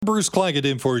Bruce Claggett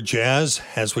in for Jazz.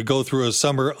 As we go through a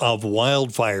summer of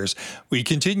wildfires, we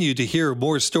continue to hear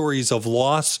more stories of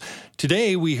loss.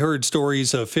 Today, we heard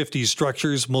stories of 50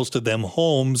 structures, most of them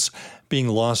homes, being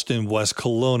lost in West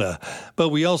Kelowna. But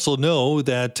we also know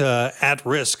that at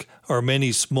risk are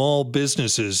many small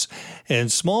businesses,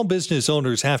 and small business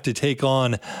owners have to take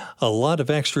on a lot of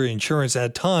extra insurance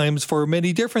at times for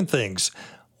many different things.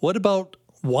 What about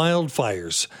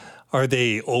wildfires? Are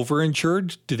they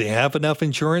overinsured? Do they have enough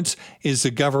insurance? Is the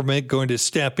government going to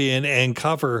step in and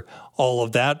cover all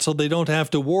of that so they don't have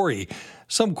to worry?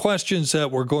 Some questions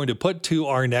that we're going to put to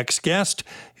our next guest,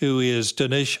 who is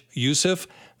Danish Youssef,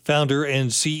 founder and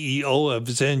CEO of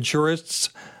Zensurance.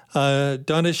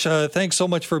 Danish, thanks so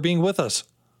much for being with us.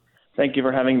 Thank you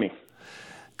for having me.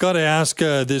 Got to ask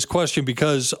this question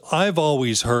because I've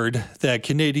always heard that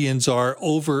Canadians are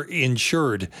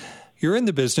overinsured. You're in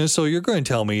the business, so you're going to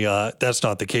tell me that's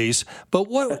not the case. But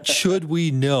what should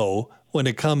we know when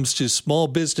it comes to small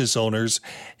business owners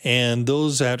and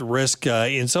those at risk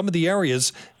in some of the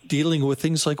areas dealing with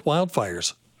things like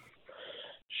wildfires?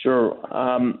 Sure.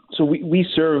 So we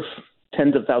serve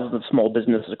tens of thousands of small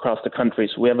businesses across the country,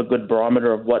 so we have a good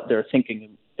barometer of what they're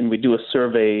thinking, and we do a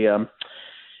survey.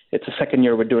 It's the second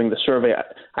year we're doing the survey.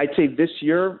 I'd say this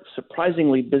year,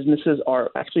 surprisingly, businesses are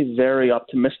actually very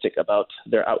optimistic about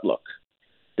their outlook.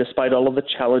 Despite all of the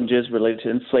challenges related to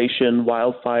inflation,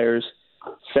 wildfires,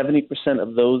 70%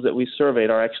 of those that we surveyed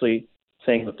are actually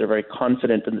saying that they're very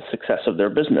confident in the success of their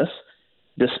business,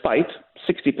 despite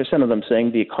 60% of them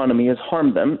saying the economy has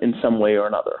harmed them in some way or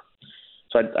another.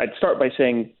 So I'd start by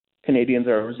saying Canadians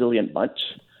are a resilient bunch,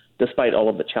 despite all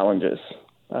of the challenges.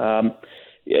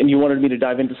 And you wanted me to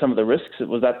dive into some of the risks.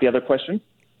 Was that the other question?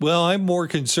 Well, I'm more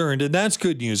concerned, and that's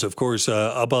good news, of course,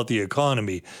 about the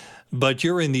economy. But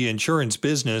you're in the insurance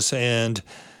business, and,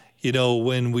 you know,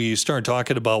 when we start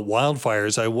talking about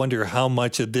wildfires, I wonder how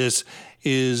much of this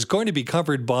is going to be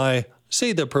covered by,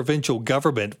 say, the provincial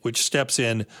government, which steps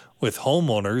in with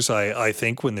homeowners, I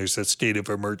think, when there's a state of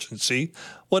emergency.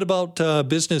 What about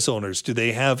business owners? Do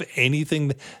they have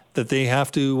anything that they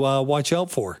have to watch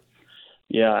out for?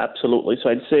 Yeah, absolutely. So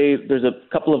I'd say there's a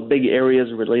couple of big areas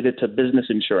related to business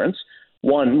insurance.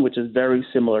 One, which is very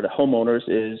similar to homeowners,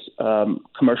 is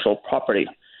commercial property.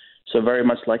 So very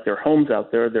much like their homes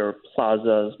out there, there are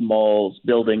plazas, malls,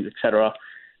 buildings, etc.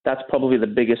 That's probably the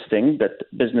biggest thing that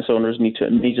business owners need to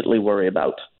immediately worry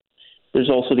about. There's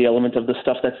also the element of the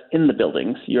stuff that's in the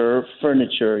buildings, your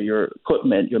furniture, your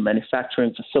equipment, your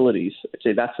manufacturing facilities. I'd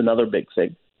say that's another big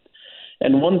thing.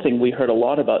 And one thing we heard a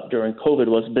lot about during COVID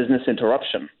was business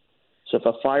interruption. So if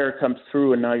a fire comes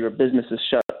through and now your business is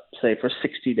shut, say, for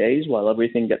 60 days while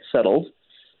everything gets settled,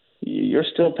 you're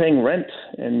still paying rent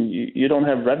and you don't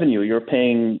have revenue. You're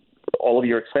paying all of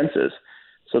your expenses.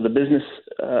 So the business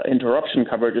interruption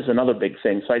coverage is another big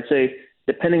thing. So I'd say,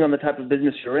 depending on the type of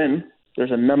business you're in,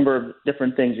 there's a number of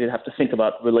different things you'd have to think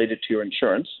about related to your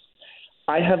insurance.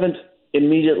 I haven't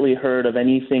immediately heard of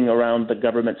anything around the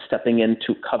government stepping in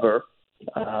to cover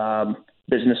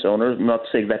business owners. I'm not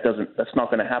saying that's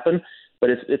not going to happen, but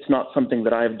it's not something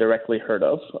that I've directly heard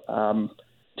of.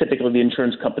 Typically, the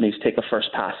insurance companies take a first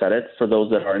pass at it for those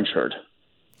that are insured.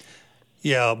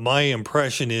 Yeah, my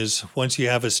impression is once you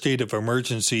have a state of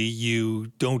emergency, you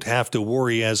don't have to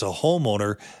worry as a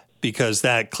homeowner because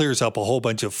that clears up a whole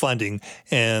bunch of funding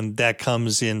and that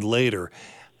comes in later.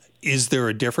 Is there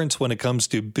a difference when it comes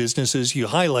to businesses? You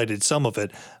highlighted some of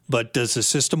it, but does the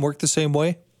system work the same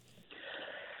way?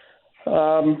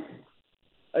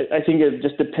 I think it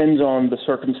just depends on the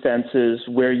circumstances,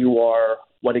 where you are,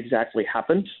 what exactly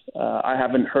happened. I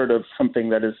haven't heard of something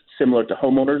that is similar to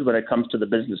homeowners when it comes to the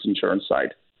business insurance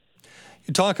side.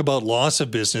 You talk about loss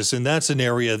of business, and that's an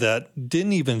area that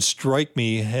didn't even strike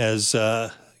me as,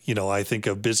 I think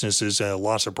of business as a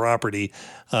loss of property,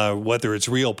 whether it's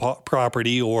real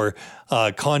property or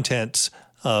contents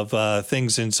of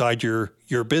things inside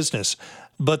your business.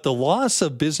 But the loss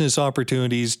of business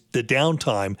opportunities, the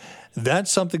downtime,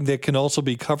 that's something that can also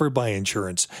be covered by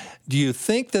insurance. Do you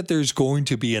think that there's going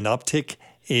to be an uptick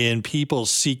in people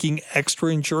seeking extra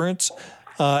insurance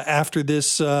after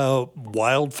this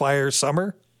wildfire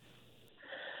summer?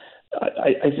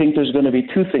 I think there's going to be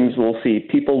two things we'll see.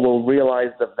 People will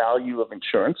realize the value of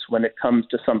insurance when it comes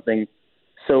to something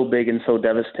so big and so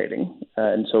devastating.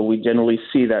 And so we generally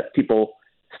see that people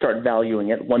start valuing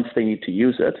it once they need to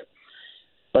use it.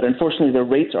 But unfortunately, the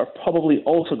rates are probably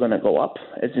also going to go up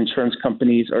as insurance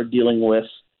companies are dealing with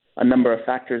a number of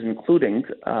factors, including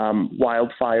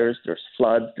wildfires, there's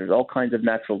floods, there's all kinds of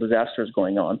natural disasters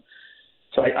going on.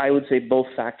 So I would say both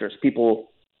factors.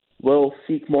 People will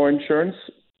seek more insurance.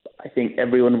 I think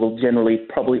everyone will generally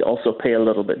probably also pay a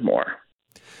little bit more.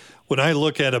 When I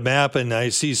look at a map and I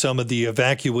see some of the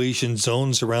evacuation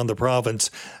zones around the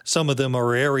province, some of them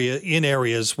are in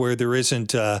areas where there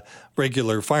isn't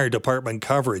regular fire department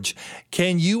coverage.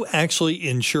 Can you actually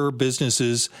insure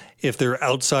businesses if they're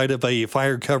outside of a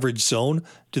fire coverage zone?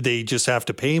 Do they just have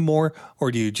to pay more, or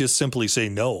do you just simply say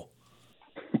no?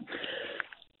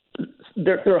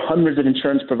 There are hundreds of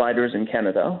insurance providers in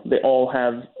Canada. They all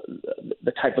have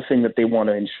the type of thing that they want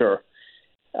to insure.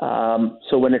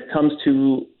 So when it comes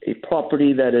to a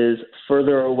property that is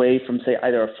further away from, say,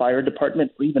 either a fire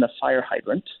department or even a fire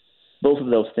hydrant, both of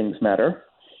those things matter.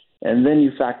 And then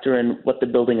you factor in what the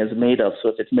building is made of. So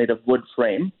if it's made of wood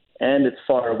frame and it's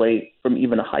far away from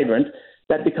even a hydrant,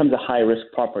 that becomes a high-risk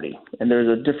property. And there's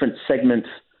a different segment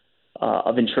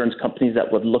of insurance companies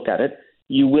that would look at it.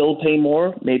 You will pay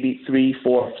more, maybe 3,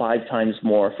 4, 5 times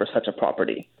more for such a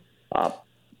property.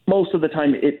 Most of the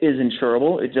time, it is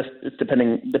insurable. It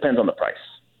depends on the price.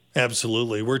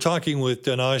 Absolutely. We're talking with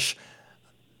Danosh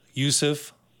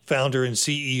Youssef, founder and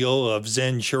CEO of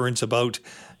Zen Insurance, about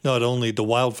not only the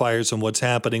wildfires and what's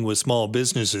happening with small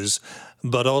businesses,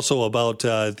 but also about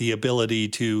the ability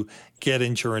to get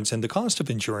insurance and the cost of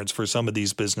insurance for some of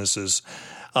these businesses.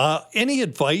 Any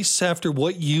advice after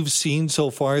what you've seen so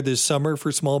far this summer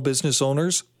for small business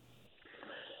owners?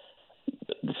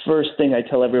 The first thing I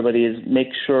tell everybody is make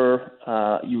sure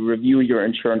you review your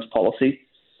insurance policy.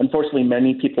 Unfortunately,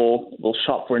 many people will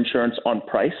shop for insurance on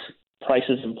price. Price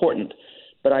is important.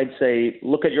 But I'd say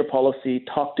look at your policy,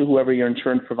 talk to whoever your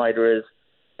insurance provider is,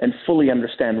 and fully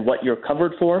understand what you're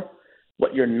covered for,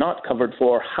 what you're not covered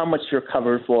for, how much you're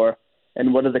covered for,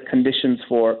 and what are the conditions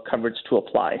for coverage to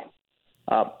apply.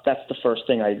 That's the first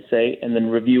thing I'd say, and then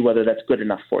review whether that's good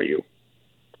enough for you.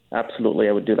 Absolutely,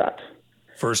 I would do that.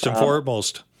 First and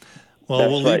foremost. Well,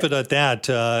 we'll leave it at that,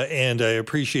 and I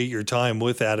appreciate your time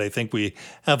with that. I think we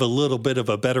have a little bit of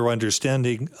a better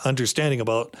understanding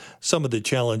about some of the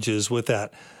challenges with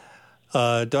that.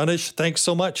 Danish, thanks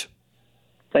so much.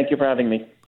 Thank you for having me.